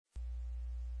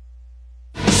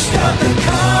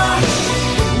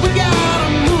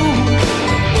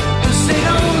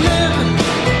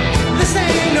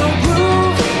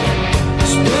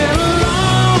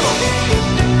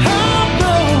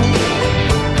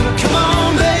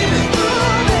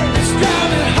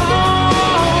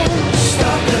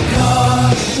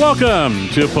Welcome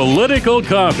to Political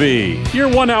Coffee, your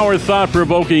 1 hour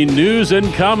thought-provoking news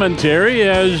and commentary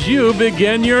as you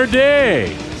begin your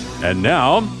day. And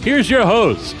now, here's your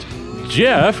host,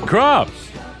 Jeff Kropp.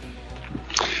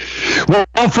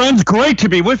 Well, friends, great to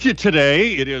be with you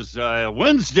today. It is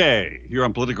Wednesday here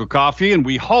on Political Coffee, and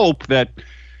we hope that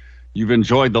you've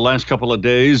enjoyed the last couple of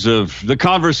days of the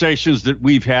conversations that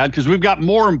we've had, because we've got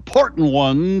more important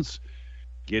ones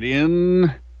get in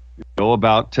and go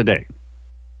about today.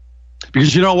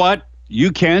 Because you know what?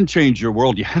 You can change your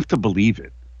world. You have to believe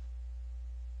it.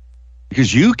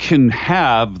 Because you can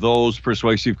have those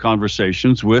persuasive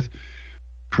conversations with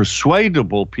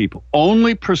persuadable people.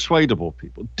 Only persuadable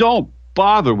people. Don't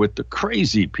bother with the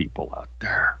crazy people out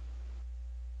there.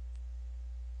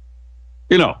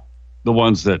 You know, the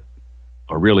ones that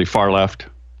are really far left.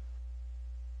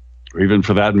 Or even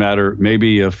for that matter,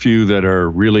 maybe a few that are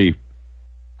really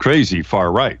crazy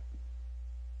far right.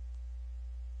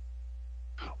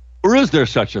 Or is there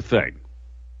such a thing?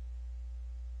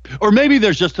 Or maybe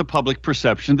there's just a public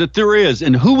perception that there is,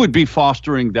 and who would be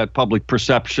fostering that public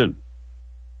perception?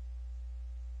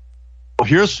 Well,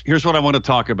 here's what I want to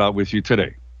talk about with you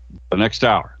today, the next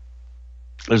hour.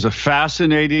 There's a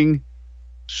fascinating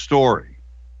story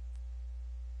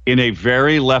in a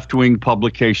very left-wing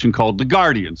publication called The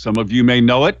Guardian. Some of you may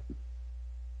know it.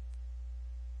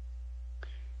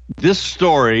 This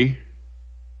story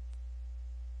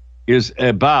is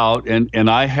about, and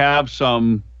I have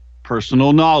some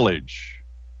personal knowledge,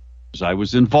 because I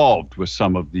was involved with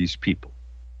some of these people.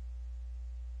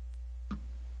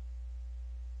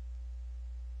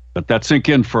 Let that sink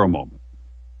in for a moment.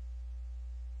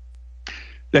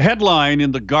 The headline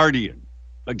in The Guardian,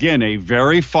 again, a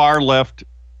very far left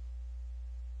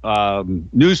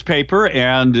newspaper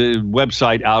and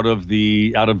website out of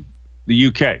the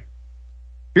UK.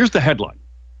 Here's the headline.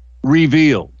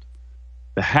 Revealed.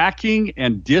 The hacking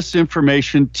and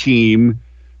disinformation team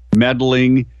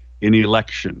meddling in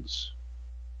elections.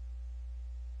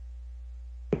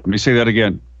 Let me say that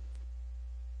again.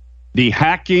 The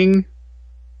hacking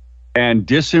and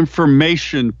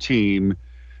disinformation team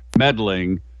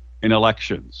meddling in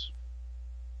elections.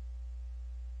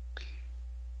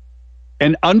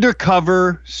 An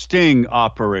undercover sting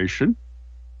operation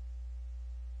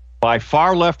by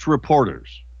far left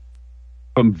reporters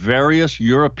from various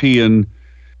European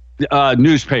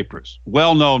newspapers,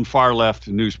 well-known far left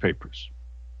newspapers.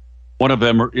 One of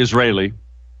them are Israeli.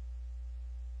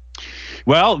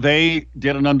 Well, they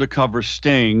did an undercover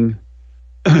sting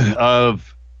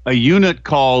of a unit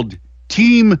called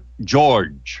Team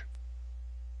George,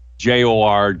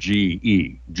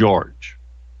 Jorge, George.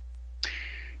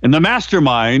 And the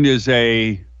mastermind is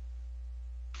a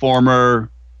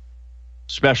former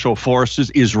special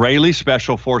forces, Israeli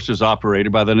special forces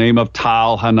operator by the name of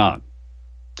Tal Hanan.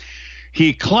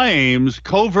 He claims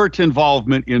covert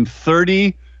involvement in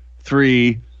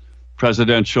 33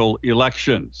 presidential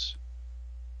elections.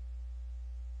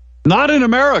 Not in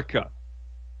America,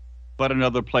 but in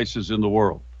other places in the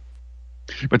world.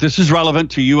 But this is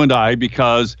relevant to you and I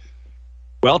because,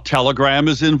 well, Telegram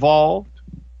is involved,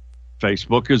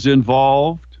 Facebook is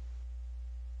involved,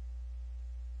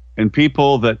 and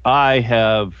people that I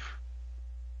have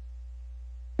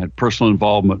had personal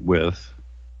involvement with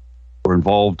were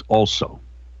involved also.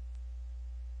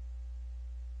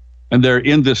 And they're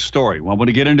in this story. Well, I want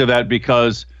to get into that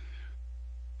because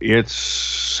it's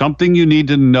something you need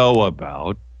to know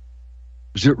about,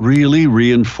 because it really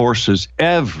reinforces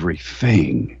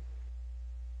everything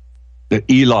that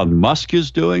Elon Musk is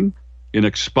doing in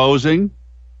exposing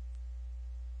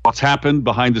what's happened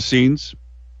behind the scenes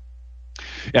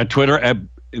at Twitter, and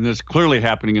it's clearly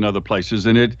happening in other places.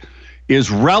 And it is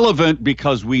relevant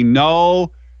because we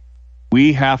know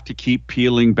we have to keep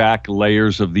peeling back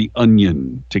layers of the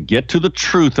onion to get to the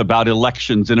truth about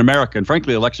elections in America, and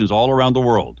frankly, elections all around the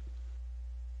world.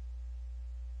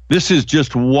 This is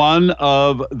just one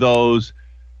of those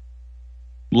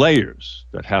layers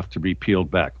that have to be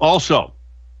peeled back. Also,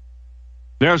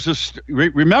 there's this.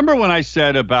 Remember when I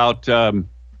said about the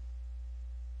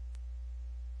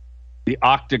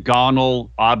octagonal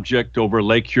object over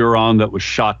Lake Huron that was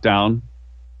shot down?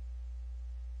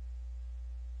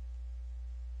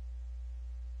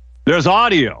 There's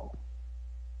audio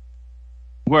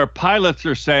where pilots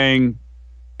are saying,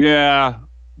 yeah,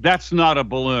 that's not a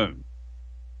balloon.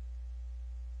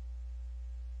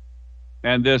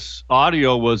 And this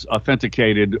audio was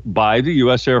authenticated by the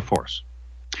U.S. Air Force.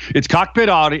 It's cockpit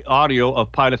audio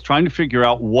of pilots trying to figure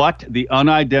out what the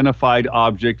unidentified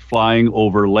object flying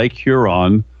over Lake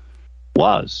Huron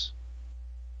was.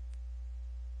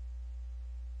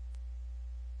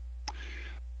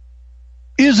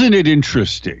 Isn't it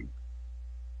interesting?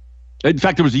 In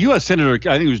fact, there was a U.S. Senator,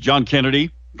 I think it was John Kennedy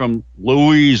from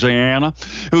Louisiana,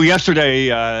 who yesterday,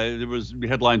 there was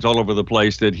headlines all over the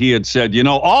place that he had said,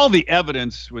 all the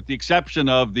evidence, with the exception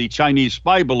of the Chinese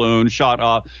spy balloon shot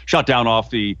down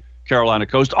off the Carolina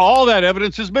coast, all that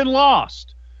evidence has been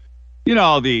lost.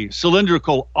 The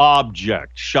cylindrical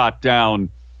object shot down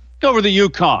over the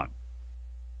Yukon.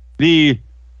 The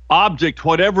object,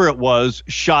 whatever it was,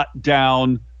 shot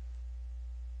down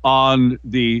on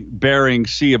the Bering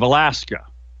Sea of Alaska.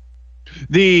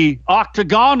 The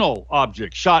octagonal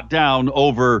object shot down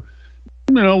over,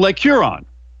 Lake Huron.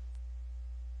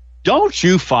 Don't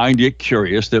you find it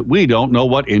curious that we don't know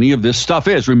what any of this stuff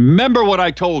is? Remember what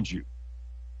I told you.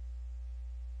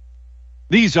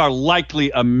 These are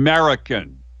likely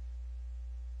American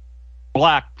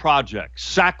black projects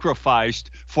sacrificed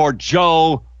for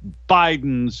Joe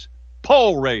Biden's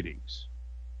poll ratings.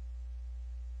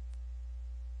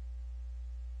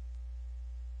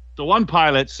 So one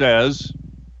pilot says,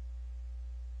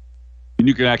 and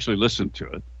you can actually listen to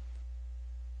it,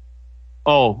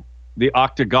 the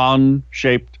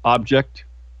octagon-shaped object,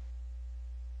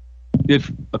 it,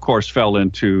 of course, fell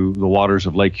into the waters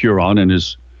of Lake Huron and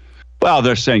is,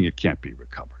 they're saying it can't be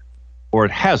recovered, or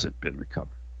it hasn't been recovered.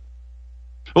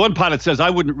 One pilot says, I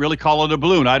wouldn't really call it a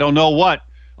balloon. I don't know what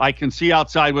I can see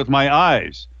outside with my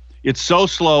eyes. It's so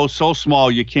slow, so small,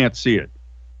 you can't see it.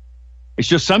 It's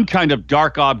just some kind of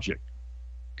dark object.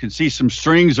 You can see some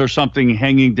strings or something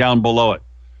hanging down below it.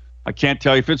 I can't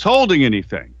tell you if it's holding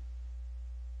anything.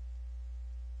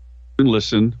 And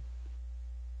listen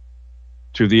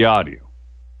to the audio.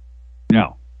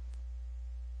 Now,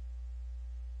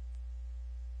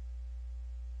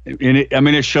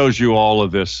 it shows you all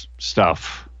of this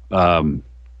stuff.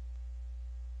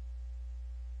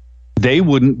 They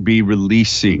wouldn't be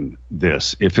releasing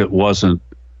this if it wasn't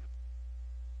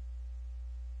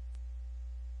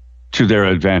to their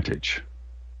advantage.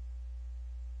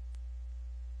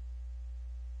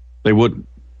 They wouldn't.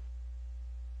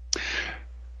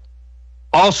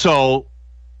 Also,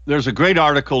 there's a great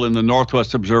article in the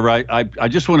Northwest Observer. I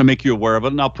just want to make you aware of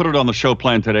it, and I'll put it on the show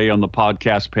plan today on the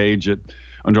podcast page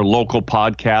under local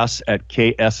podcasts at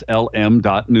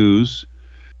kslm.news.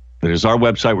 That is our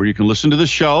website where you can listen to the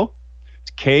show.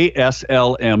 It's kslm.news.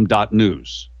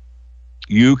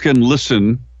 You can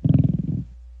listen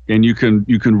and you can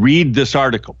read this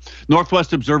article.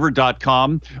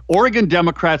 Northwestobserver.com. Oregon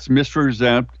Democrats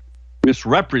misrepresent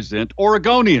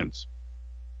Oregonians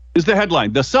is the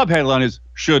headline. The subheadline is,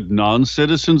 should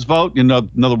non-citizens vote? In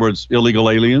other words, illegal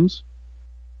aliens.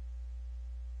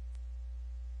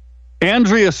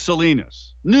 Andrea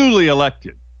Salinas, newly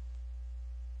elected,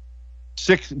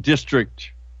 6th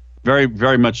district, very,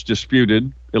 very much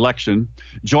disputed election,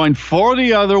 joined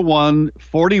 41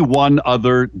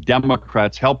 other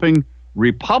Democrats helping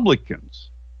Republicans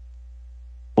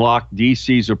block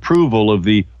D.C.'s approval of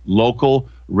the Local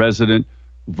Resident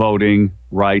Voting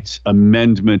Rights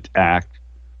Amendment Act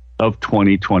of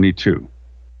 2022.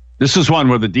 This is one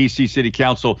where the D.C. City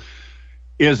Council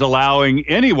is allowing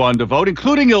anyone to vote,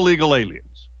 including illegal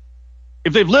aliens,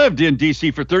 if they've lived in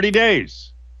D.C. for 30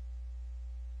 days.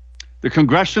 The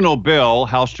congressional bill,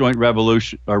 House Joint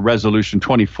Resolution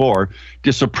 24,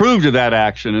 disapproved of that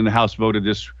action, and the House voted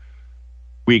this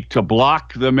week to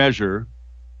block the measure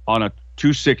on a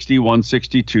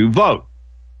 260-162 vote.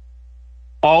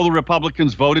 All the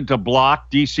Republicans voted to block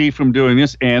D.C. from doing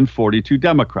this, and 42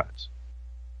 Democrats.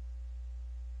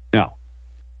 Now,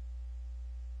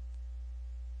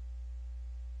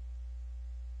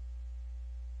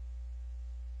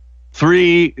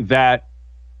 three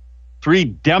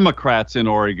Democrats in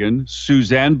Oregon,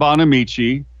 Suzanne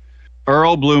Bonamici,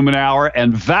 Earl Blumenauer,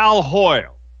 and Val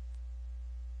Hoyle,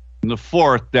 and the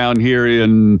fourth down here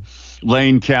in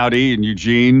Lane County in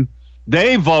Eugene,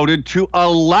 they voted to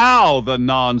allow the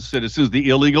non-citizens, the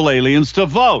illegal aliens, to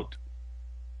vote.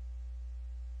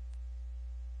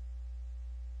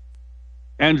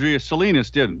 Andrea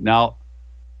Salinas didn't. Now,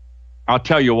 I'll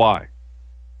tell you why.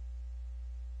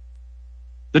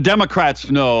 The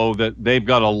Democrats know that they've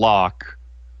got a lock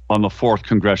on the 4th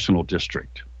Congressional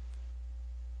District.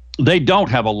 They don't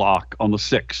have a lock on the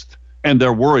 6th, and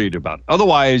they're worried about it.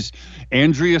 Otherwise,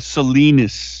 Andrea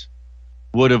Salinas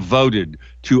would have voted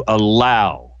to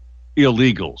allow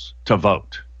illegals to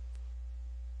vote.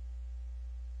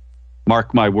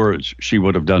 Mark my words, she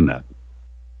would have done that.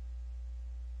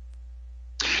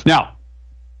 Now,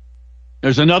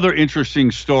 there's another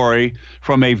interesting story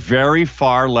from a very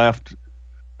far left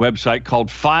website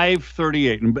called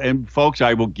 538. And folks,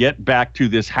 I will get back to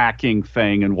this hacking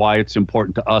thing and why it's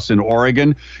important to us in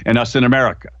Oregon and us in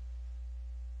America.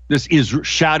 this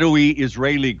shadowy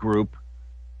Israeli group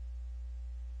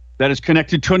that is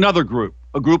connected to another group,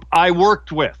 a group I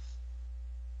worked with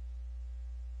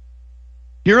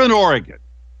here in Oregon.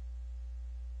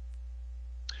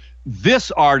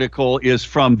 This article is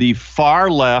from the far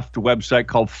left website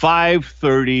called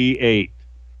 538.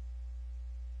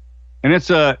 And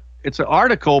it's an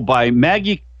article by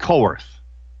Maggie Coworth.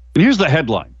 And here's the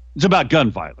headline. It's about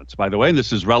gun violence, by the way, and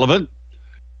this is relevant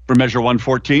for Measure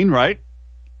 114, right?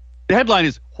 The headline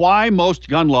is Why Most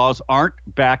Gun Laws Aren't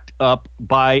Backed Up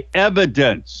by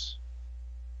Evidence.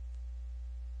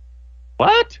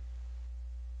 What?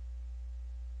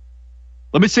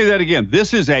 Let me say that again.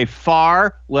 This is a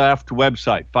far left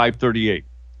website, 538.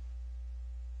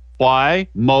 Why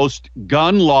most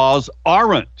gun laws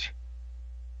aren't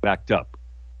backed up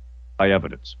by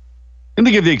evidence. Let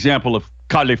me give the example of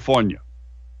California.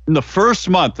 In the first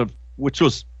month of, which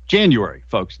was January,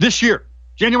 folks, this year,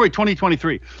 January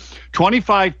 2023,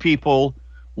 25 people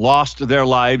lost their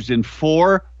lives in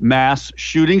 4 mass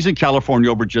shootings in California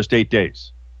over just 8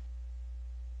 days.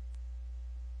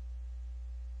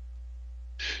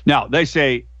 Now, they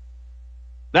say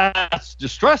that's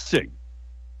distressing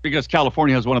because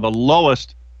California has one of the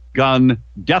lowest gun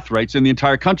death rates in the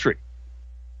entire country.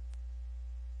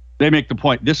 They make the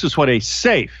point, this is what a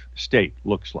safe state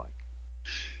looks like.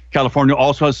 California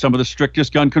also has some of the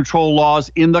strictest gun control laws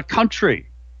in the country.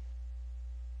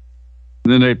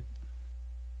 And then they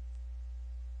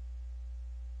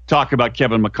talk about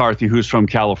Kevin McCarthy, who's from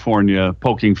California,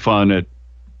 poking fun at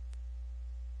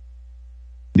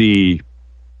the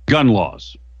gun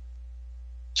laws.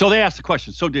 So they asked the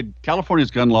question, so did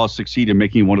California's gun laws succeed in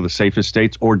making it one of the safest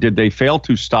states, or did they fail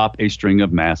to stop a string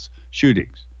of mass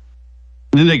shootings?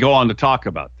 And then they go on to talk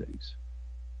about things.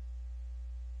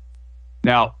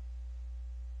 Now,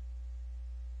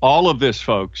 all of this,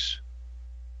 folks,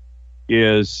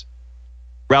 is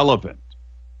relevant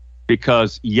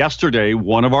because yesterday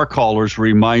one of our callers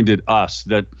reminded us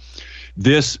that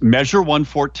this Measure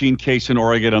 114 case in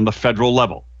Oregon on the federal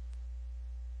level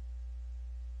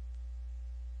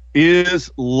is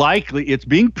likely, it's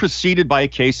being preceded by a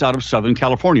case out of Southern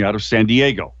California, out of San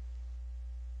Diego.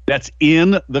 That's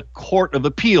in the Court of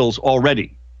Appeals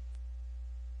already.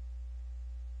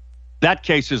 That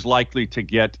case is likely to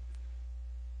get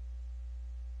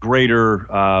greater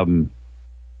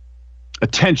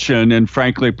attention and,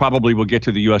 frankly, probably will get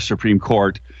to the U.S. Supreme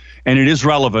Court. And it is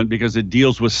relevant because it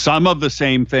deals with some of the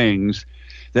same things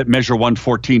that Measure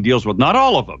 114 deals with. Not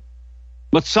all of them,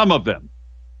 but some of them.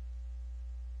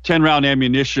 10-round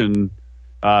ammunition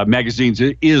magazines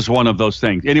is one of those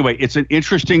things. Anyway, it's an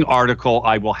interesting article.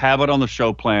 I will have it on the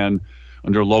show plan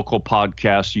under local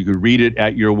podcasts. You can read it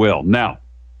at your will. Now,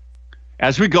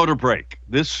 as we go to break,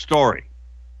 this story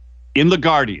in The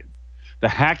Guardian, the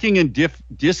hacking and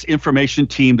disinformation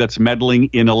team that's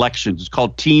meddling in elections is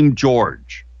called Team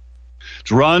George.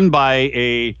 It's run by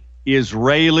a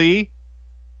Israeli,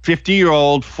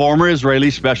 50-year-old former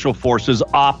Israeli Special Forces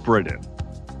operative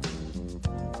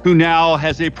who now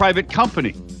has a private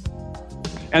company.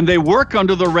 And they work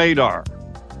under the radar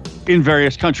in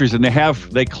various countries, and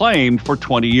they claim for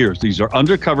 20 years. These are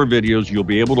undercover videos. You'll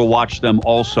be able to watch them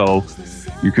also.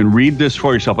 You can read this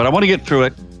for yourself, but I want to get through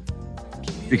it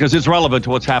because it's relevant to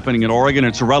what's happening in Oregon.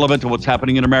 It's relevant to what's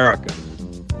happening in America.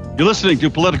 You're listening to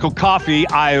Political Coffee.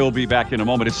 I will be back in a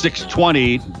moment. It's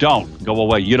 6:20. Don't go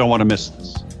away. You don't want to miss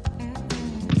this.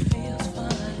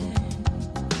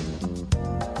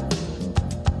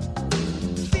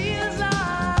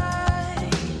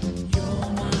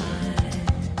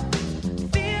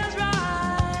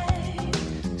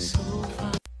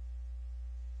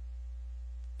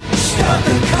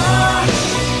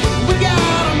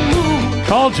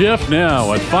 Call Jeff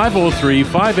now at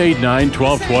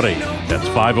 503-589-1220. That's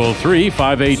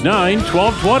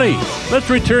 503-589-1220. Let's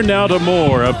return now to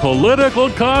more of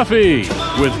Political Coffee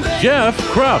with Jeff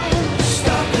Krupp.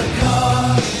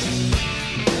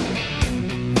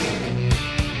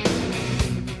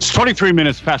 It's 23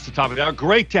 minutes past the top of the hour.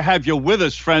 Great to have you with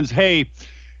us, friends. Hey,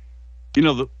 you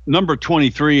know, the number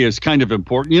 23 is kind of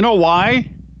important. You know why?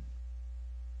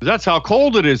 That's how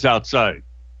cold it is outside.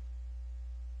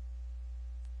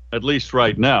 At least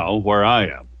right now, where I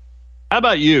am. How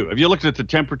about you? Have you looked at the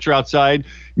temperature outside?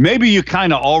 Maybe you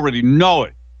kind of already know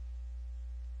it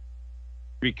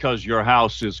because your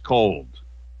house is cold.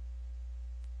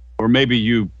 Or maybe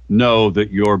you know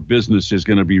that your business is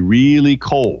going to be really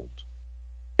cold.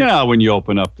 Yeah, when you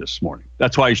open up this morning.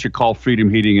 That's why you should call Freedom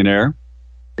Heating and Air.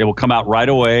 It will come out right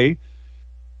away.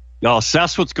 They'll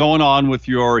assess what's going on with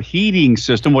your heating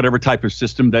system, whatever type of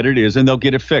system that it is, and they'll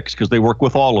get it fixed because they work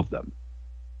with all of them.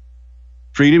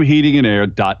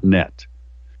 freedomheatingandair.net.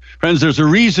 Friends, there's a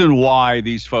reason why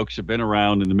these folks have been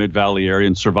around in the Mid-Valley area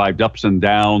and survived ups and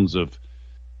downs of,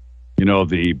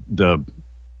 the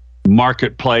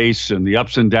marketplace and the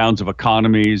ups and downs of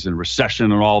economies and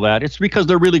recession and all that. It's because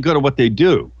they're really good at what they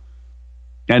do.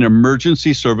 And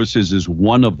emergency services is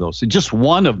one of those. It's just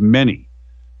one of many. In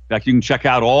fact, you can check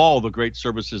out all the great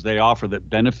services they offer that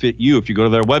benefit you if you go to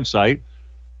their website,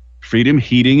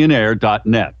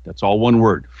 freedomheatingandair.net. That's all one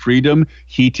word,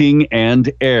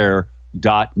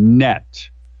 freedomheatingandair.net.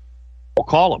 Or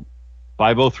call them,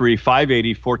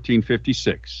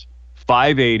 503-580-1456,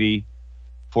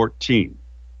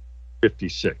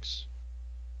 580-1456.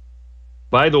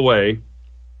 By the way,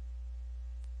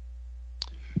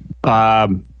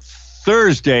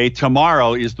 Thursday,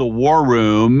 tomorrow, is the War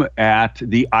Room at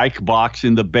the Ike Box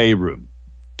in the Bay Room.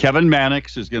 Kevin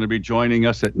Mannix is going to be joining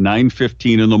us at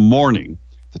 9:15 in the morning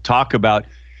to talk about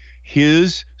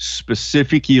his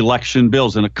specific election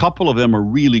bills, and a couple of them are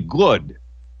really good.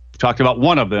 We talked about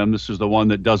one of them. This is the one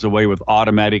that does away with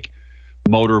automatic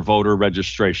motor voter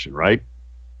registration, right?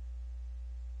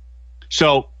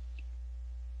 So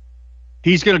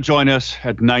he's going to join us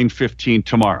at 9:15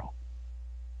 tomorrow.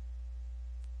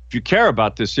 If you care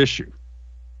about this issue,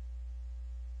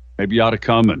 maybe you ought to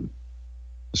come and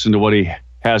listen to what he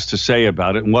has to say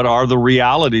about it and what are the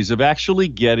realities of actually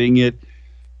getting it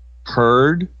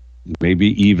heard, maybe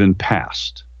even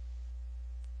passed.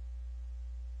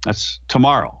 That's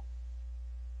tomorrow.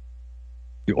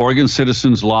 The Oregon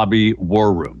Citizens Lobby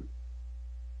War Room.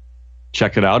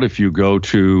 Check it out if you go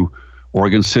to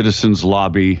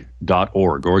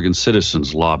OregonCitizensLobby.org,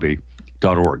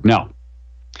 OregonCitizensLobby.org. Now,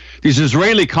 these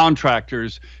Israeli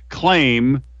contractors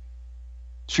claim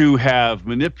to have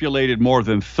manipulated more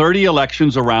than 30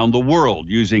 elections around the world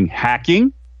using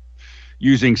hacking,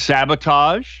 using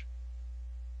sabotage,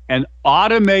 and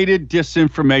automated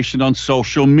disinformation on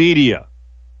social media.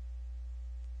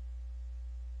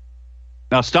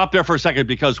 Now, stop there for a second,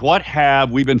 because what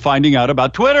have we been finding out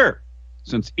about Twitter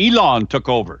since Elon took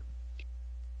over?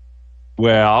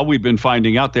 Well, we've been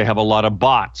finding out they have a lot of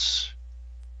bots.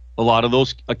 A lot of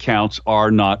those accounts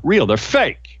are not real. They're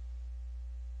fake.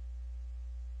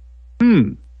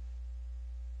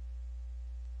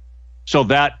 So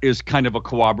that is kind of a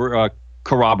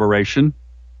corroboration.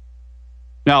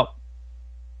 Now,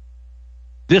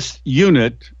 this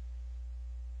unit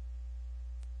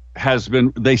has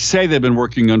been, they say they've been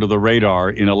working under the radar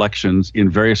in elections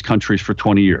in various countries for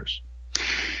 20 years.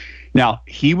 Now,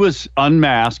 he was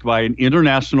unmasked by an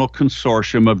international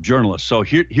consortium of journalists. So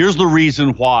here's the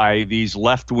reason why these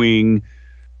left-wing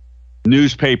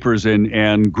newspapers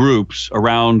and groups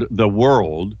around the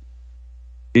world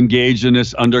engage in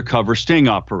this undercover sting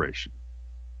operation.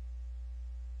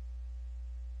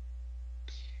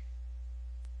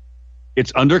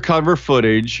 It's undercover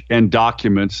footage and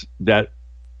documents that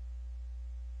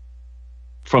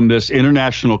from this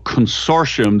international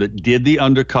consortium that did the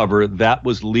undercover, that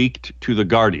was leaked to The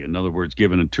Guardian. In other words,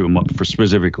 given it to him for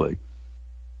specifically.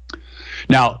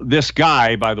 Now, this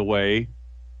guy, by the way,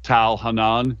 Tal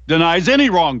Hanan, denies any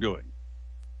wrongdoing.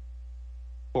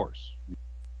 Of course.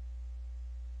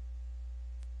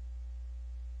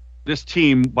 This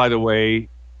team, by the way,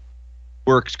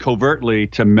 works covertly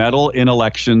to meddle in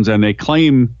elections, and they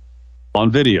claim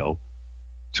on video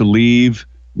to leave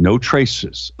no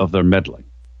traces of their meddling.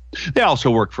 They also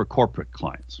work for corporate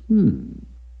clients.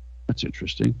 That's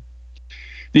interesting.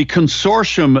 The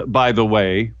consortium, by the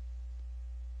way,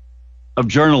 of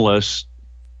journalists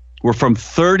were from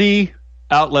 30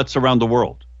 outlets around the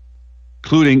world,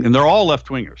 including, and they're all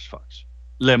left-wingers, folks,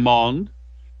 Le Monde,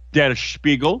 Der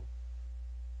Spiegel,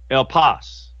 El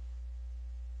Pas.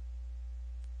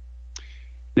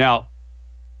 Now,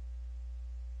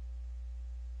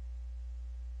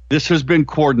 this has been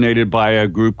coordinated by a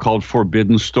group called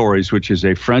Forbidden Stories, which is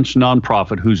a French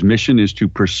nonprofit whose mission is to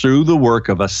pursue the work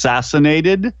of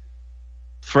assassinated,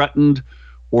 threatened,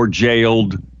 or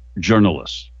jailed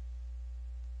journalists.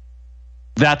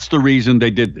 That's the reason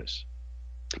they did this.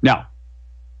 Now,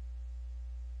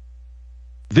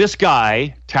 this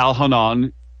guy, Tal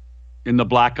Hanan, in the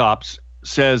Black Ops,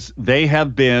 says they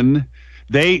have been...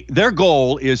 Their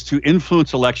goal is to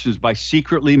influence elections by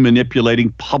secretly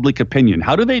manipulating public opinion.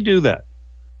 How do they do that?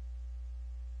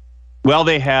 Well,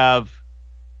 they have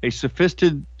a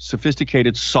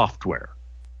sophisticated software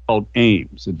called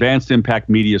AIMS, Advanced Impact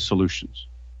Media Solutions.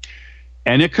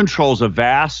 And it controls a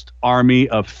vast army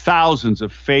of thousands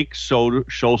of fake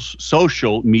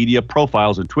social media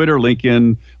profiles on Twitter,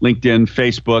 LinkedIn,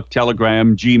 Facebook,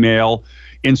 Telegram, Gmail,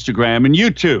 Instagram, and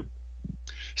YouTube.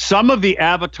 Some of the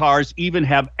avatars even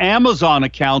have Amazon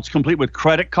accounts complete with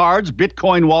credit cards,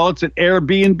 Bitcoin wallets, and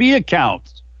Airbnb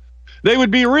accounts. They would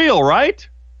be real, right?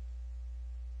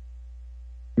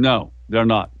 No, they're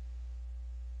not.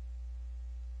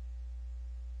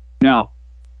 Now,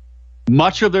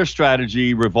 much of their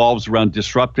strategy revolves around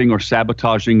disrupting or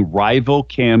sabotaging rival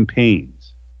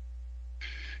campaigns.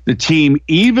 The team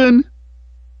even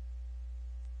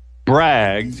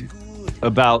bragged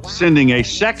about sending a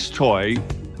sex toy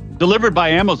delivered by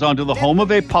Amazon to the home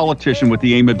of a politician with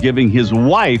the aim of giving his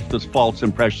wife this false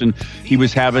impression he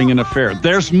was having an affair.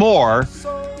 There's more.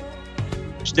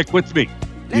 Stick with me.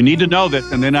 You need to know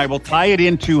this, and then I will tie it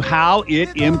into how it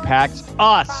impacts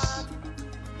us.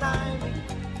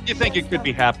 You think it could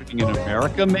be happening in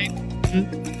America, maybe?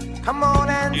 Come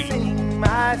on and sing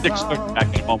my song. Dick's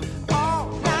back in a moment. All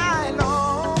night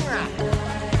long.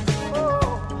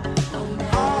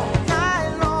 All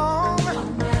night long.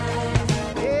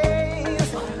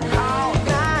 Yes, all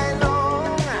night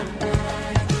long. Yeah.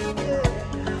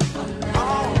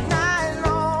 All night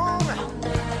long.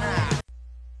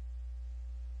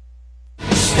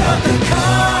 Start the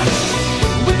car.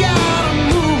 We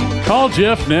gotta move. Call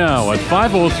Jeff now at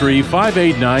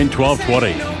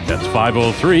 503-589-1220. That's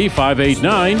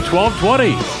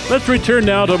 503-589-1220. Let's return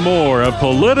now to more of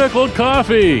Political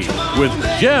Coffee with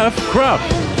Jeff Krupp.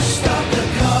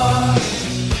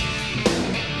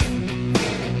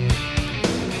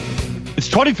 It's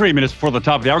 23 minutes before the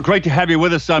top of the hour. Great to have you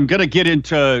with us. I'm going to get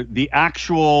into the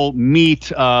actual meat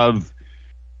of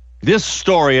this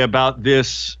story about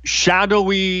this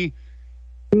shadowy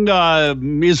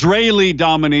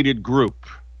Israeli-dominated group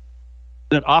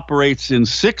that operates in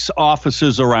 6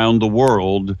 offices around the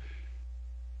world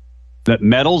that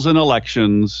meddles in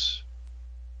elections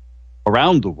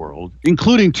around the world,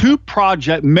 including 2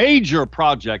 major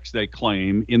projects they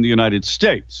claim in the United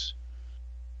States,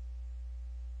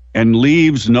 and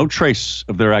leaves no trace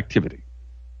of their activity.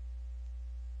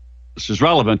 This is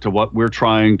relevant to what we're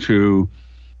trying to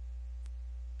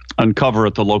uncover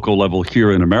at the local level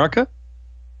here in America,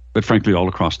 but frankly all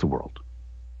across the world.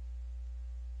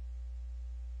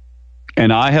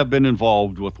 And I have been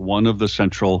involved with one of the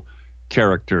central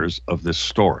characters of this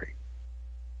story.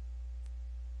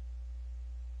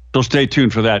 So stay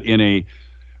tuned for that in a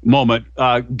moment.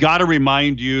 Got to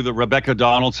remind you that Rebecca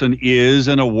Donaldson is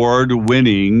an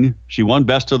award-winning, she won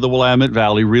Best of the Willamette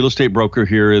Valley real estate broker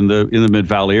here in the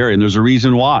Mid-Valley area. And there's a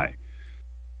reason why.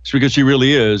 It's because she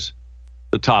really is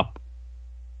the top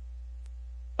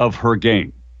of her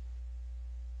game.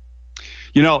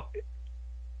 You know,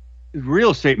 real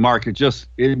estate market just,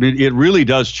 it really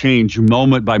does change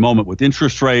moment by moment with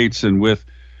interest rates and with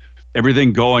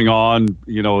everything going on,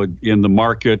 you know, in the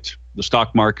market, the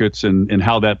stock markets, and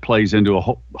how that plays into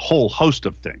a whole host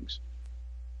of things.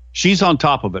 She's on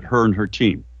top of it, her and her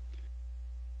team.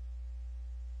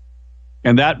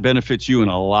 And that benefits you in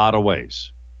a lot of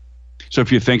ways. So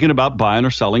if you're thinking about buying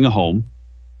or selling a home,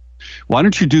 why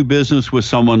don't you do business with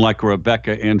someone like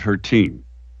Rebecca and her team?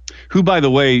 Who, by the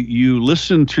way, you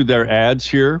listen to their ads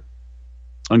here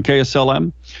on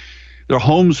KSLM, their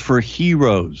Homes for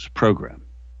Heroes program.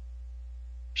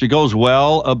 She goes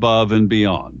well above and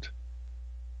beyond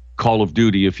Call of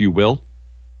Duty, if you will,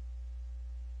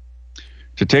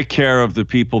 to take care of the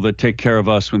people that take care of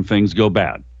us when things go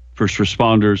bad. First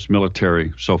responders,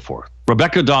 military, so forth.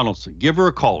 Rebecca Donaldson, give her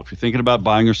a call if you're thinking about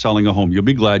buying or selling a home. You'll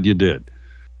be glad you did.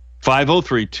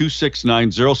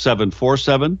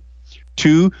 503-269-0747.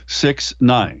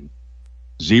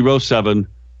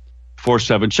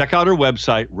 269-0747. Check out her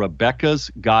website,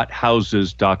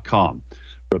 RebeccasGotHouses.com.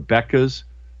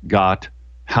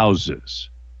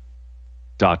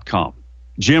 RebeccasGotHouses.com.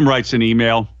 Jim writes an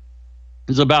email.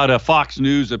 It's about a Fox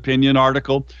News opinion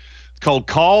article. It's called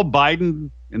Call Biden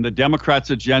and the Democrats'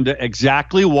 Agenda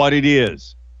Exactly What It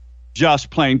Is. Just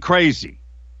plain crazy.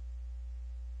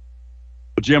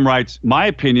 Jim writes, my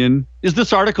opinion is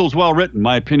this article is well written.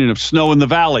 My opinion of snow in the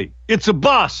valley. It's a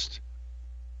bust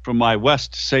from my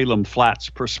West Salem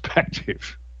Flats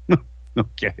perspective.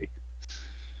 Okay.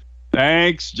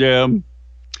 Thanks, Jim.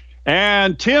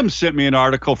 And Tim sent me an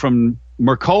article from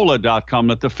Mercola.com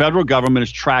that the federal government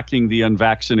is tracking the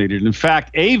unvaccinated. In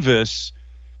fact, Avis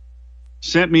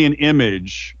sent me an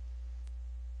image,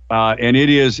 and it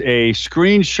is a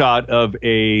screenshot of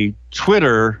a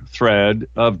Twitter thread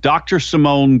of Dr.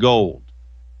 Simone Gold.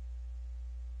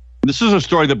 This is a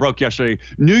story that broke yesterday.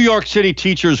 New York City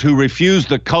teachers who refused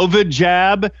the COVID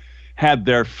jab had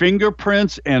their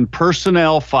fingerprints and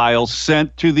personnel files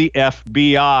sent to the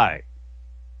FBI,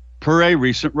 per a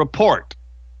recent report.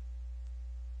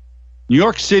 New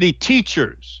York City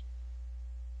teachers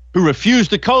who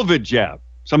refused the COVID jab.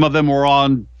 Some of them were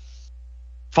on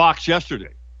Fox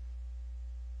yesterday.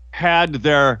 Had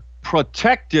their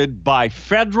protected by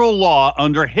federal law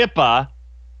under HIPAA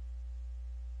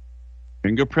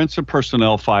fingerprints and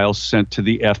personnel files sent to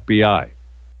the FBI.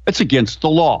 It's against the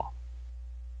law.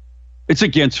 It's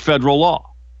against federal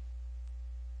law.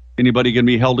 Anybody going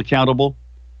to be held accountable?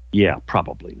 Yeah,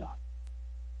 probably not.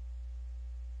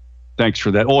 Thanks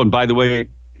for that. Oh, and by the way,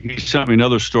 he sent me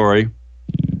another story.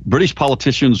 British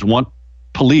politicians want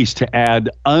police to add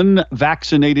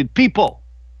unvaccinated people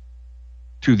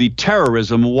to the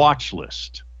terrorism watch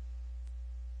list.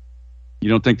 You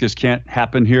don't think this can't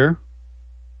happen here?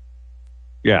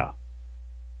 Yeah.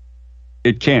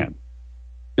 It can.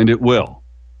 And it will.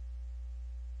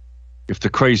 If the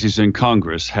crazies in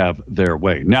Congress have their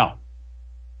way. Now,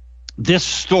 this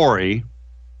story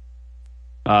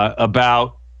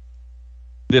about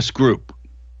this group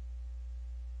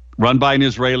run by an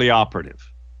Israeli operative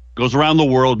goes around the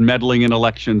world meddling in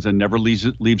elections and never leaves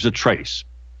a trace.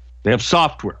 They have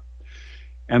software.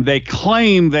 And they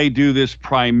claim they do this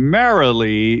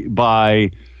primarily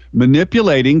by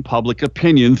manipulating public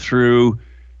opinion through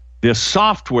this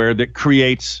software that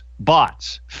creates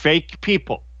bots, fake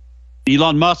people.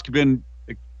 Elon Musk,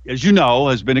 as you know,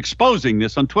 has been exposing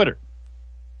this on Twitter.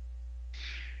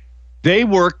 They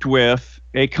worked with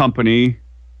a company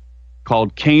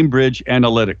called Cambridge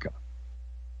Analytica.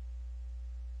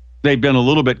 They've been a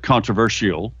little bit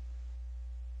controversial.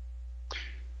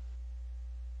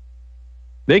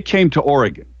 They came to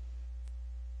Oregon,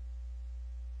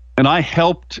 and I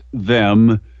helped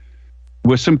them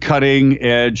with some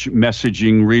cutting-edge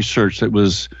messaging research that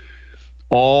was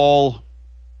all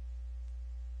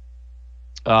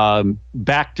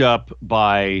backed up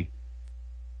by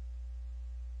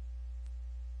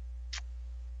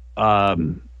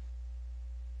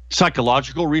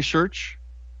psychological research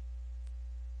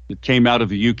that came out of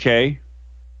the UK.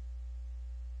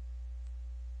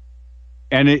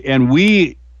 And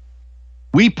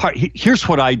here's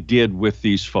what I did with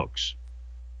these folks.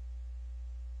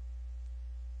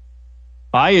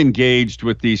 I engaged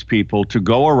with these people to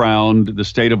go around the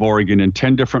state of Oregon in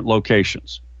 10 different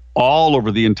locations, all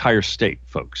over the entire state,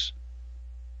 folks,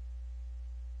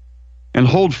 and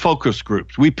hold focus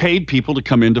groups. We paid people to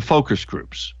come into focus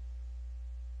groups.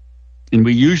 And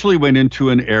we usually went into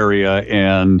an area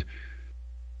and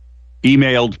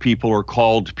emailed people or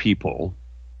called people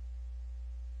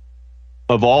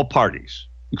of all parties,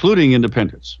 including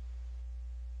independents.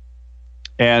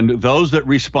 And those that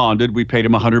responded, we paid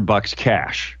them $100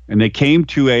 cash. And they came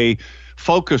to a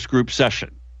focus group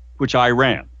session, which I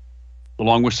ran,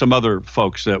 along with some other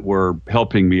folks that were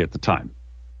helping me at the time.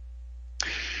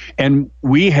 And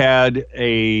we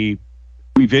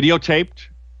videotaped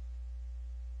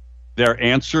their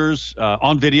answers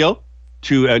on video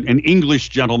to an English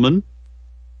gentleman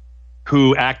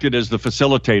who acted as the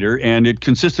facilitator. And it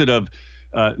consisted of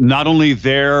not only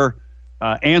their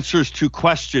answers to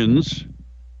questions,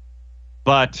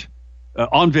 but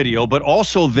on video, but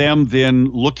also them then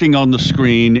looking on the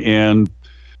screen and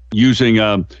using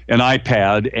an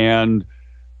iPad and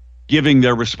giving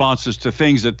their responses to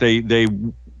things that they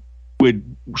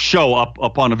would show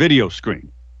up on a video screen.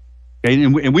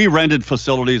 And we rented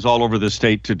facilities all over the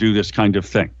state to do this kind of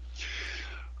thing.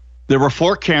 There were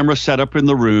 4 cameras set up in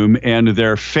the room, and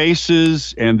their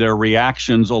faces and their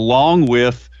reactions, along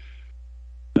with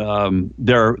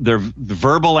their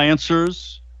verbal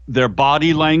answers, their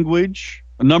body language,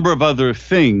 a number of other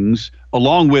things,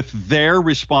 along with their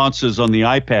responses on the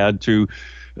iPad to,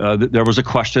 there was a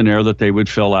questionnaire that they would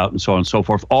fill out and so on and so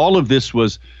forth. All of this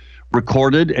was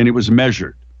recorded and it was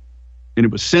measured. And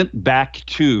it was sent back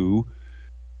to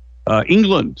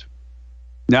England.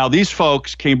 Now, these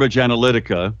folks, Cambridge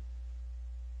Analytica,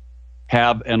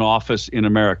 have an office in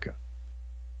America.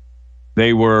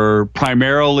 They were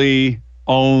primarily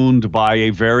owned by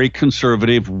a very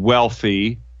conservative,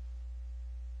 wealthy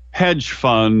hedge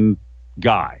fund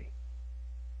guy.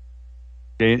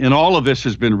 And all of this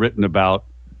has been written about,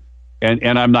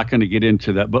 and I'm not going to get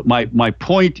into that. But my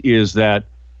point is that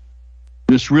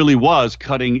this really was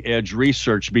cutting-edge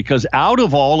research, because out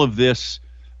of all of this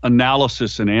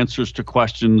analysis and answers to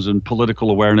questions and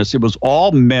political awareness, it was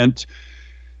all meant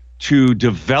to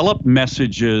develop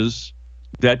messages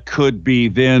that could be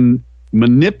then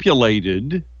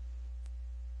manipulated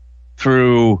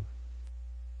through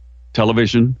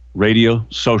television, radio,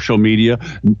 social media,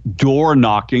 door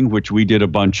knocking, which we did a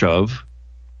bunch of,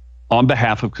 on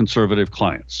behalf of conservative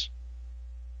clients.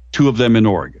 2 of them in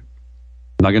Oregon.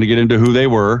 I'm not going to get into who they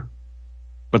were,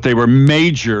 but they were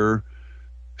major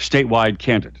statewide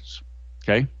candidates.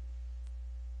 Okay?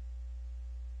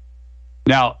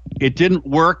 Now, it didn't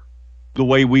work the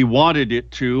way we wanted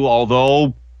it to,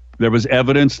 although there was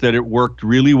evidence that it worked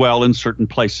really well in certain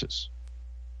places.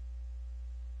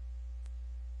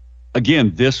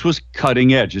 Again, this was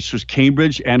cutting edge. This was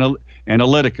Cambridge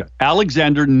Analytica.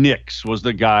 Alexander Nix was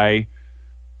the guy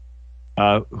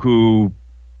who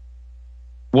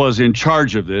was in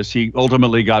charge of this. He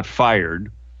ultimately got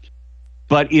fired.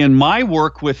 But in my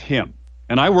work with him,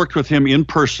 and I worked with him in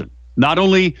person, not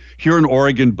only here in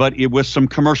Oregon, but with some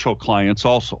commercial clients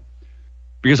also,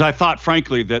 because I thought,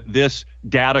 frankly, that this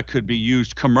data could be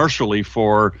used commercially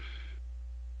for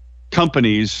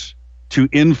companies to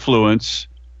influence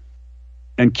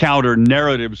and counter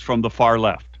narratives from the far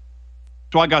left.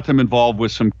 So I got them involved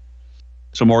with some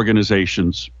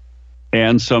organizations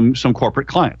and some corporate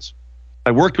clients.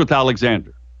 I worked with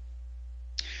Alexander.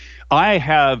 I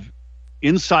have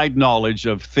inside knowledge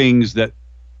of things that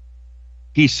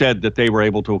he said that they were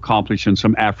able to accomplish in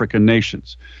some African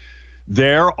nations.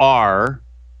 There are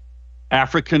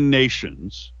African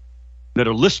nations that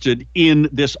are listed in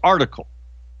this article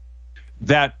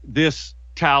that this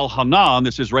Tal Hanan,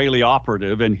 this Israeli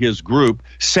operative, and his group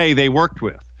say they worked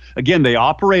with. Again, they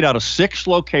operate out of 6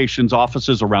 locations,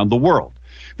 offices around the world.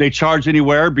 They charge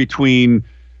anywhere between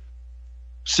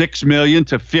 $6 million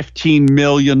to $15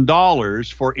 million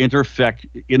for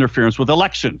interference with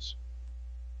elections.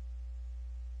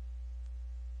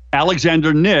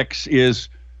 Alexander Nix is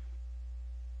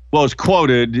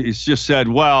quoted, he's just said,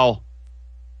 well,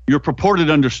 your purported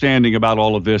understanding about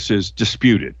all of this is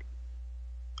disputed.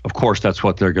 Of course, that's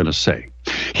what they're going to say.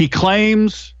 He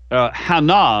claims,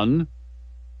 Hanan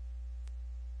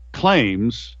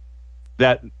claims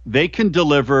that they can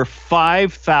deliver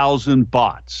 5,000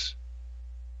 bots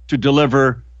to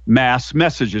deliver mass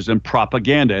messages and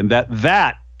propaganda, and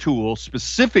that tool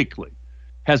specifically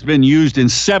has been used in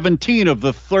 17 of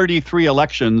the 33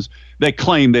 elections they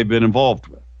claim they've been involved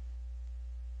with.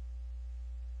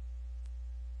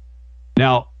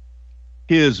 Now,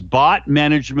 his bot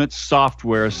management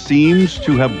software seems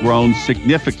to have grown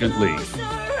significantly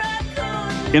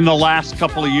in the last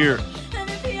couple of years.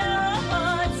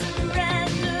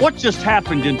 What just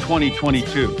happened in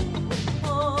 2022?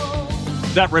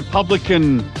 That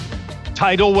Republican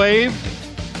tidal wave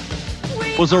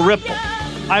was a ripple.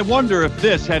 I wonder if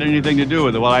this had anything to do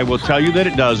with it. Well, I will tell you that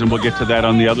it does, and we'll get to that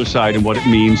on the other side and what it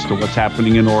means to what's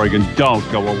happening in Oregon. Don't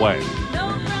go away.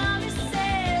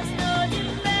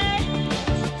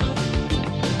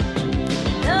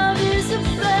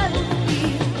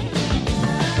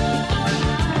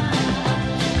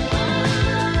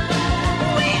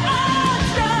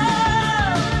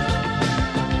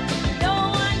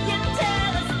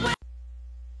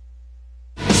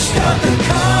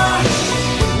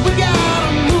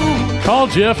 Call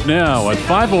Jeff now at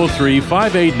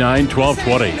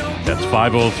 503-589-1220. That's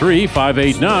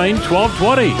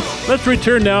 503-589-1220. Let's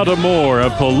return now to more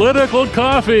of Political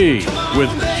Coffee with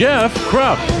Jeff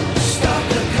Krupp.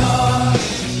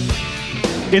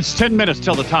 It's 10 minutes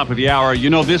till the top of the hour. You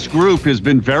know, this group has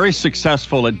been very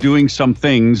successful at doing some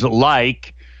things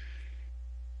like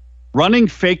running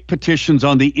fake petitions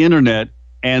on the internet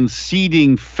and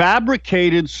seeding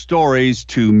fabricated stories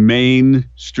to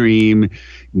mainstream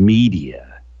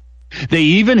media. They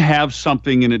even have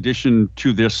something in addition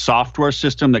to this software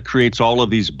system that creates all of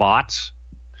these bots.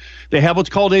 They have what's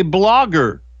called a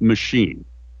blogger machine.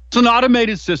 It's an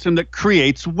automated system that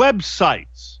creates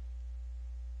websites.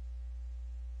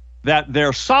 That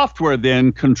their software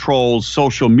then controls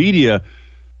social media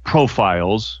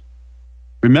profiles.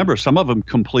 Remember, some of them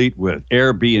complete with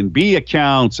Airbnb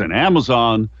accounts and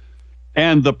Amazon.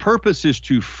 And the purpose is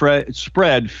to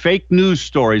spread fake news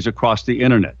stories across the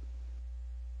internet.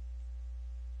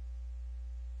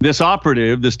 This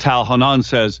operative, this Tal Hanan,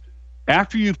 says,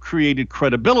 after you've created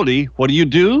credibility, what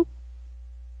do?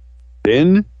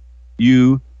 Then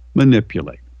you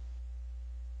manipulate.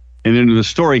 And in the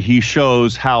story, he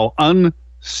shows how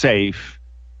unsafe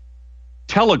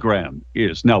Telegram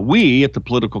is. Now, we at the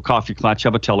Political Coffee Clutch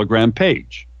have a Telegram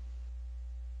page.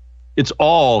 It's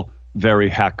all very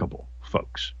hackable,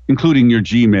 folks, including your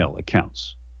Gmail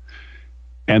accounts.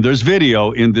 And there's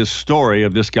video in this story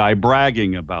of this guy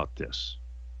bragging about this.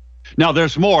 Now,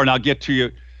 there's more, and I'll get to you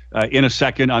in a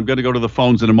second. I'm going to go to the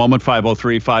phones in a moment.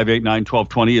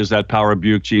 503-589-1220 is that Power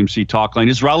Buick GMC talk line.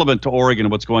 It's relevant to Oregon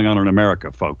and what's going on in America,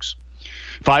 folks.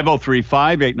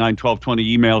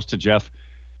 503-589-1220. Emails to Jeff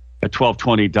at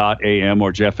 1220.am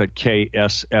or Jeff at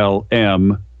kslm.news.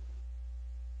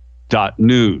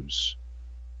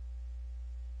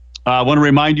 I want to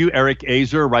remind you, Eric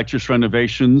Azer, Righteous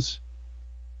Renovations,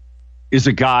 is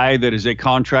a guy that is a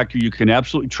contractor you can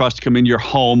absolutely trust come in your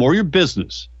home or your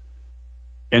business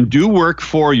and do work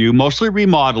for you, mostly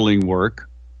remodeling work,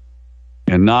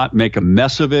 and not make a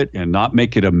mess of it and not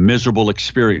make it a miserable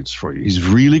experience for you. He's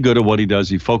really good at what he does.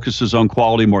 He focuses on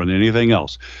quality more than anything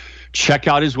else. Check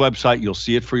out his website. You'll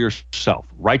see it for yourself.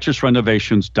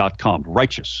 righteousrenovations.com.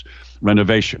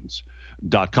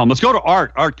 righteousrenovations.com. Let's go to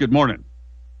Art. Art, good morning.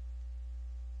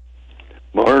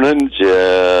 Morning,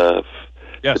 Jeff.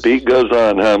 Yes. The beat goes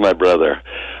on, huh, my brother?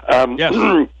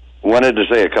 Yes. Wanted to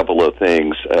say a couple of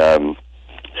things.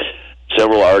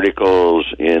 Several articles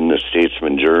in the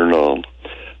Statesman Journal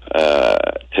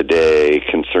today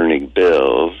concerning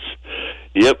bills.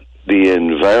 Yep, the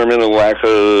environmental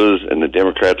wackos and the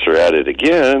Democrats are at it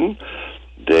again.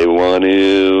 They want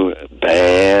to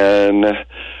ban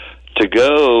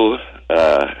to-go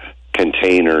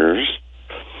containers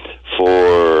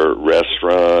for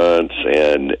restaurants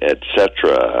and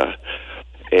etc.,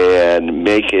 and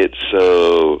make it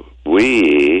so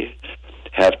we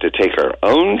have to take our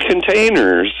own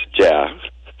containers, Jeff,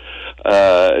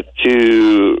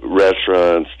 to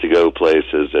restaurants, to go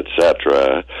places,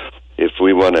 etc., if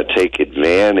we want to take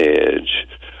advantage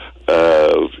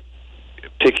of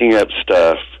picking up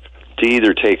stuff to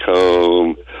either take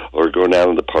home or go down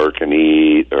to the park and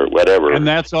eat or whatever. And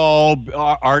that's all,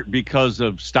 Art, because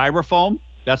of styrofoam?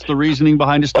 That's the reasoning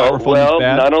behind the styrofoam? Well, is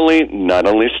bad? not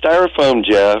only styrofoam,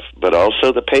 Jeff, but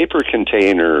also the paper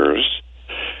containers.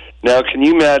 Now, can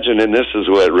you imagine, and this is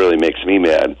what really makes me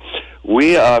mad,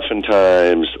 we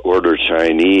oftentimes order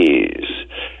Chinese,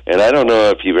 and I don't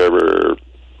know if you've ever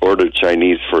ordered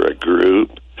Chinese for a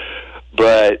group,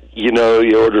 but, you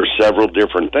order several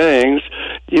different things,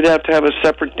 you'd have to have a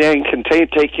separate dang container,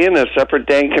 take in a separate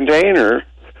dang container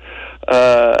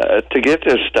to get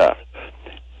this stuff.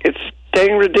 It's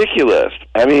dang ridiculous.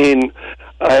 I mean,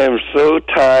 I am so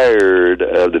tired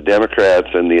of the Democrats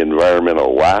and the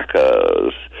environmental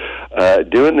wackos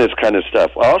doing this kind of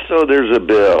stuff. Also, there's a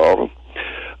bill,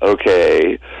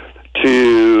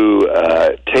 to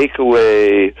take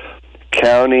away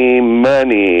county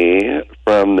money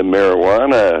from the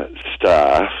marijuana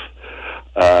stuff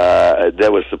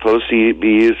that was supposed to be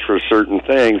used for certain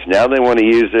things. Now they want to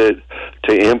use it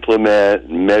to implement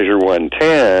Measure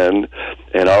 110,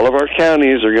 and all of our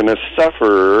counties are going to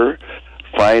suffer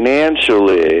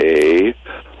financially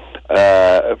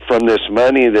from this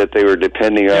money that they were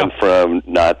depending on from,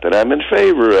 not that I'm in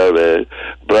favor of it,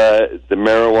 but the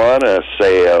marijuana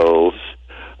sales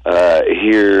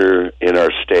here in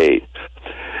our state.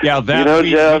 Yeah,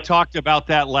 we talked about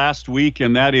that last week,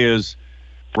 and that is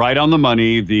right on the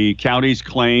money. The counties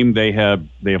claim they have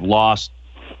lost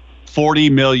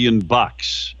 $40 million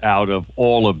out of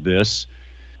all of this.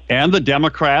 And the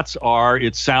Democrats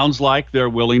it sounds like they're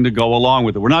willing to go along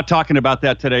with it. We're not talking about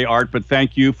that today, Art, but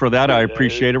thank you for that. I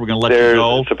appreciate it. We're going to let you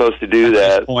go. They're supposed to do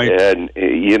that. And,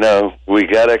 we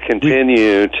got to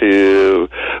continue to,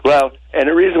 and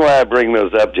the reason why I bring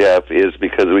those up, Jeff, is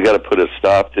because we got to put a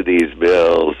stop to these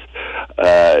bills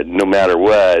no matter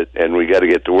what, and we got to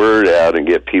get the word out and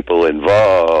get people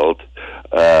involved.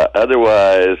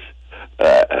 Otherwise,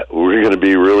 we're going to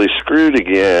be really screwed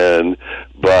again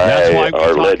by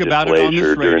our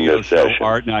legislature during this session.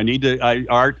 Art, and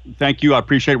Art, thank you. I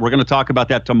appreciate it. We're going to talk about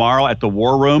that tomorrow at the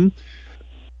War Room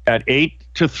at 8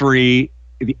 to 3,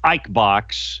 the Ike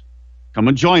Box. Come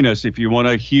and join us if you want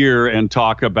to hear and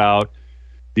talk about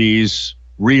these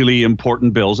really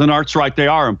important bills. And Art's right, they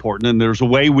are important, and there's a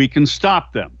way we can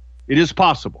stop them. It is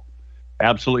possible.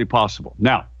 Absolutely possible.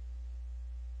 Now,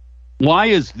 why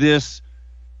is this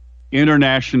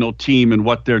international team and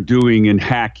what they're doing in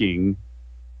hacking,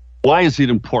 why is it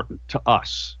important to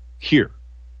us here?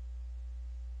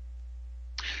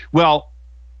 Well,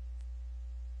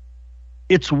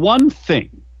 it's one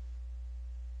thing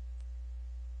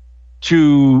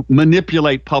to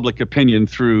manipulate public opinion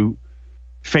through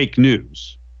fake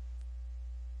news.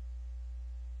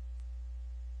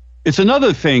 It's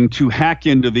another thing to hack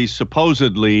into these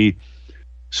supposedly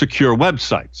secure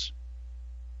websites.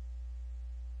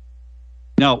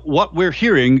 Now, what we're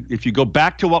hearing, if you go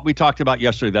back to what we talked about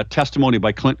yesterday, that testimony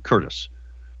by Clint Curtis,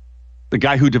 the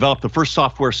guy who developed the first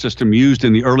software system used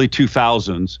in the early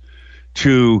 2000s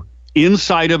to,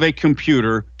 inside of a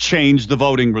computer, change the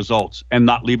voting results and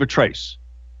not leave a trace.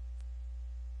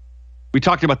 We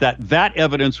talked about that. That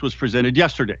evidence was presented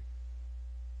yesterday.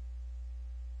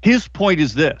 His point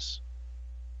is this: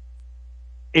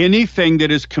 anything that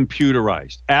is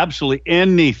computerized, absolutely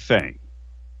anything,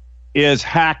 is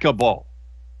hackable.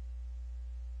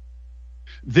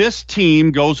 This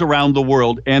team goes around the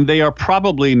world, and they are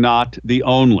probably not the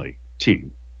only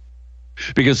team.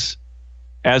 Because,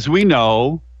 as we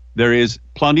know, there is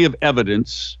plenty of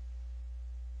evidence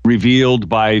revealed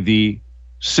by the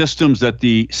systems that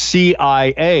the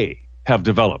CIA have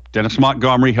developed. Dennis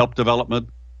Montgomery helped develop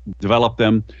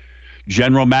them.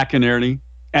 General McInerney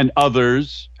and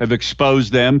others have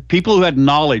exposed them. People who had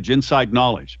knowledge, inside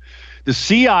knowledge. The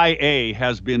CIA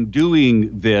has been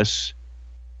doing this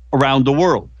around the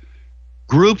world.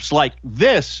 Groups like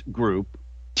this group,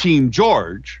 Team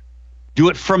George, do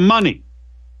it for money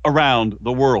around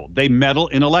the world. They meddle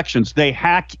in elections. They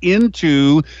hack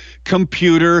into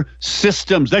computer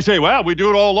systems. They say, well, we do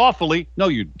it all lawfully. No,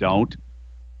 you don't.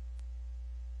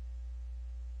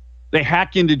 They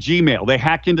hack into Gmail. They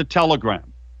hack into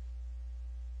Telegram.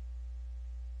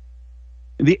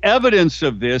 And the evidence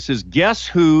of this is, guess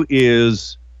who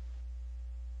is,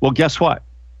 well, guess what?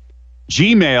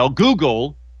 Gmail,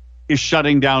 Google is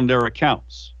shutting down their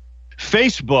accounts.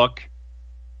 Facebook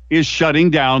is shutting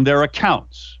down their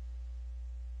accounts.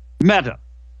 Meta.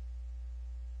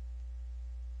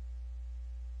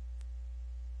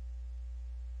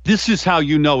 This is how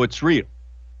you know it's real.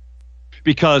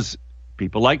 Because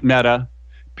people like Meta,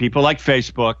 people like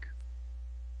Facebook,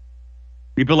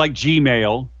 people like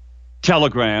Gmail,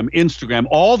 Telegram, Instagram,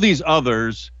 all these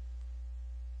others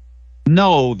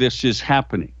know this is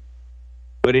happening.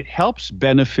 But it helps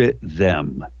benefit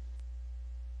them.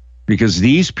 Because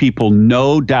these people,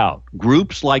 no doubt,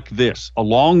 groups like this,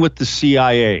 along with the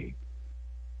CIA,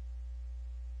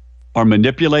 are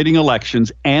manipulating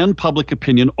elections and public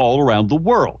opinion all around the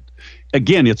world.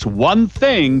 Again, it's one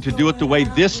thing to do it the way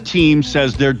this team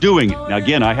says they're doing it. Now,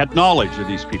 again, I had knowledge of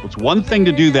these people. It's one thing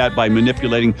to do that by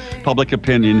manipulating public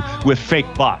opinion with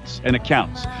fake bots and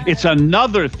accounts. It's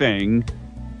another thing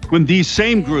when these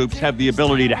same groups have the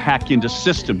ability to hack into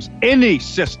systems, any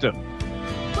system,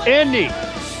 any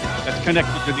that's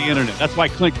connected to the internet. That's why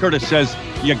Clint Curtis says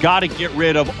you got to get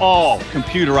rid of all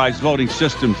computerized voting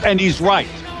systems. And he's right.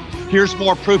 Here's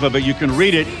more proof of it. You can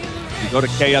read it. You go to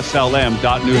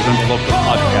kslm.news and local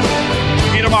podcast.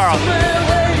 See you tomorrow.